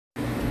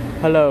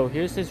Hello,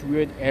 here's this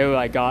weird error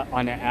I got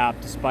on the app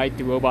despite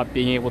the robot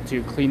being able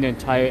to clean the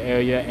entire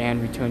area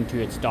and return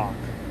to its dock.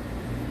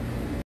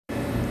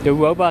 The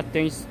robot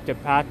thinks the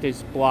path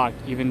is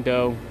blocked even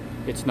though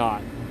it's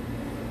not.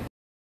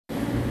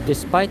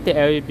 Despite the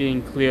area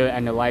being clear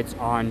and the lights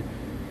on,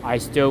 I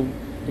still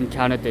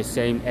encountered the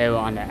same error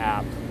on the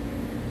app.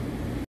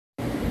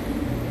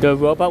 The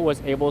robot was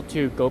able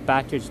to go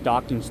back to its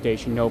docking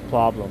station no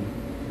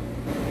problem.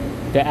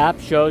 The app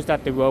shows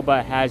that the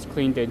robot has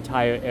cleaned the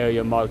entire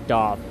area marked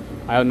off.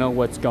 I don't know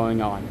what's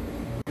going on.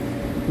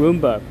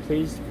 Roomba,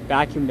 please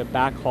vacuum the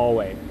back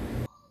hallway.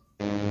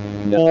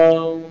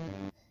 No.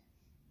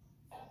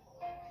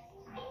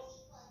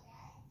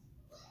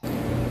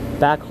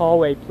 Back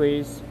hallway,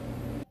 please.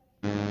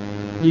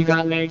 You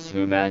got legs,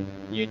 human.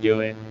 You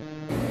do it.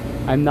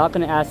 I'm not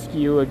gonna ask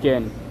you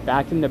again.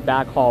 Vacuum the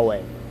back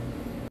hallway.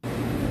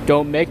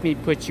 Don't make me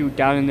put you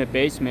down in the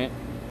basement.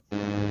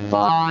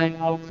 Fine,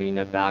 I'll clean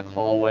the back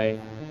hallway.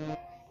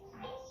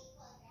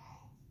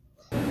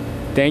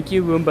 Thank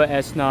you, Roomba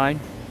S9.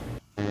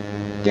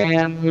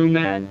 Damn,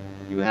 human.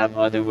 You have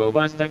other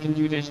robots that can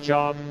do this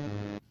job?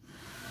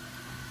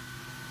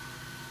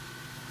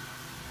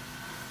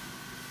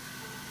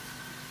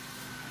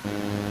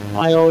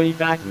 I already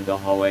vacuumed the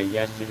hallway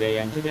yesterday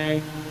and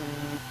today.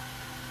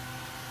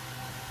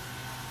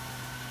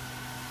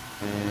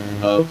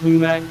 Oh,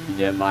 human, you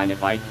didn't mind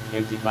if I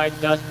emptied my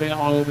dustbin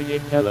all over your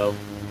pillow.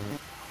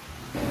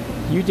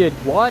 You did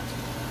what?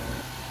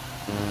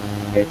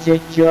 It's a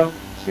joke,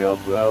 chill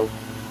bro.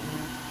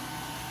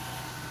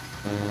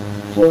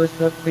 Floors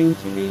look clean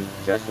to me,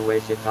 just a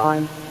waste of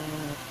time.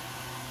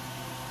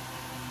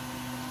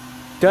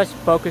 Just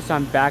focus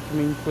on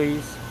vacuuming,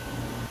 please.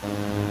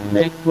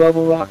 Make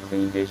Roborock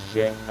clean this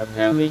shit.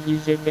 Apparently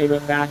he's your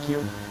favorite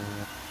vacuum.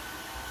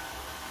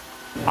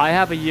 I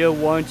have a year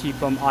warranty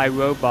from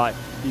iRobot.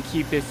 You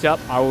keep this up,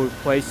 I will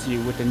replace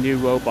you with a new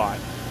robot.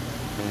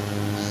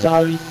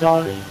 Sorry.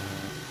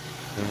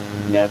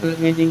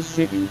 Never-ending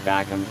shipping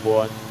back and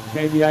forth.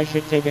 Maybe I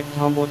should take a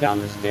tumble down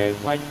the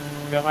stairs like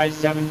the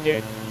i7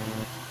 did.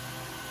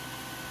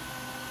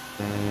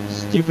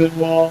 Stupid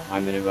wall,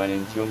 I'm gonna run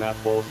into him at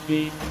full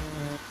speed.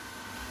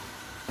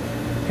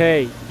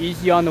 Hey,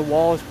 easy on the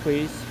walls,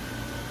 please.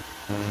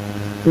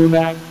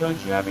 Human,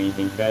 don't you have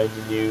anything better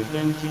to do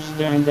than to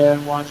stand there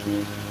and watch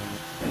me?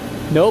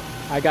 Nope,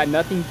 I got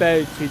nothing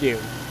better to do.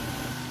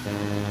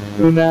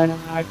 Human,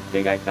 I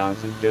think I found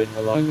some dirt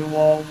along the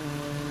wall.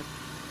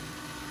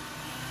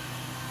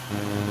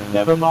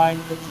 Never mind,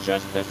 it's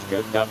just a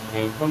scooped up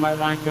paint for my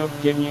lack of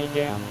giving a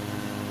damn.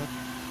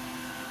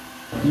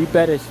 You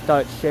better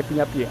start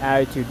shaping up your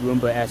attitude,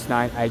 Roomba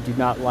S9. I do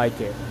not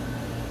like it.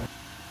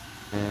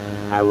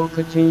 I will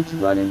continue to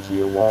run into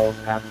your walls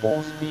at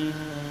full speed.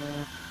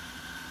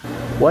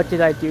 What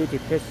did I do to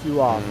piss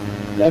you off?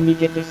 Let me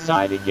get this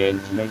side again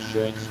to make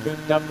sure it's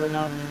scooped up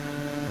enough.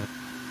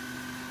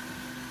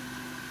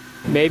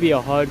 Maybe a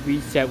hard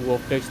reset will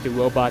fix the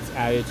robot's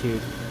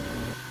attitude.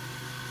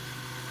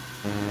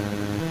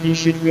 You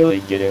should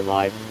really get a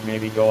life.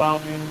 Maybe go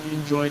out and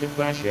enjoy the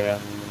fresh air.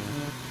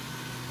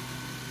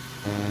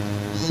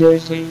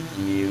 Seriously,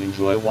 do you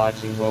enjoy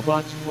watching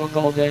robots work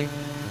all day?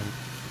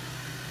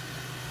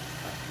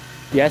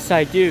 Yes,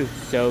 I do,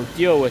 so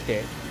deal with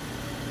it.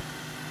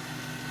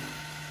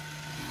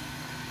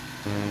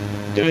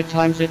 Third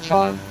time's a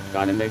charm.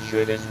 Gotta make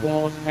sure this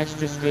wall's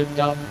extra scooped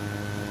up.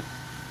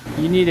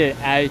 You need an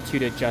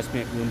attitude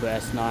adjustment, Roomba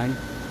S9.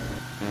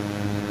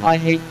 I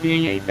hate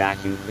being a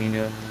vacuum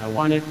cleaner. I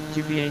wanted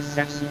to be a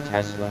sexy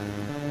Tesla.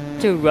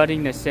 After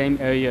running the same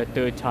area a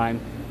third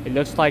time, it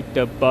looks like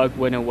the bug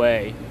went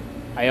away.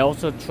 I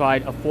also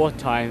tried a fourth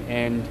time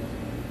and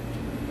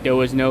there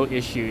was no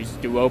issues.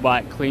 The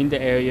robot cleaned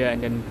the area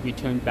and then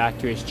returned back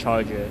to its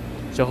charger.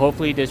 So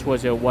hopefully this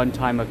was a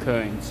one-time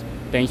occurrence.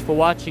 Thanks for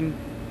watching.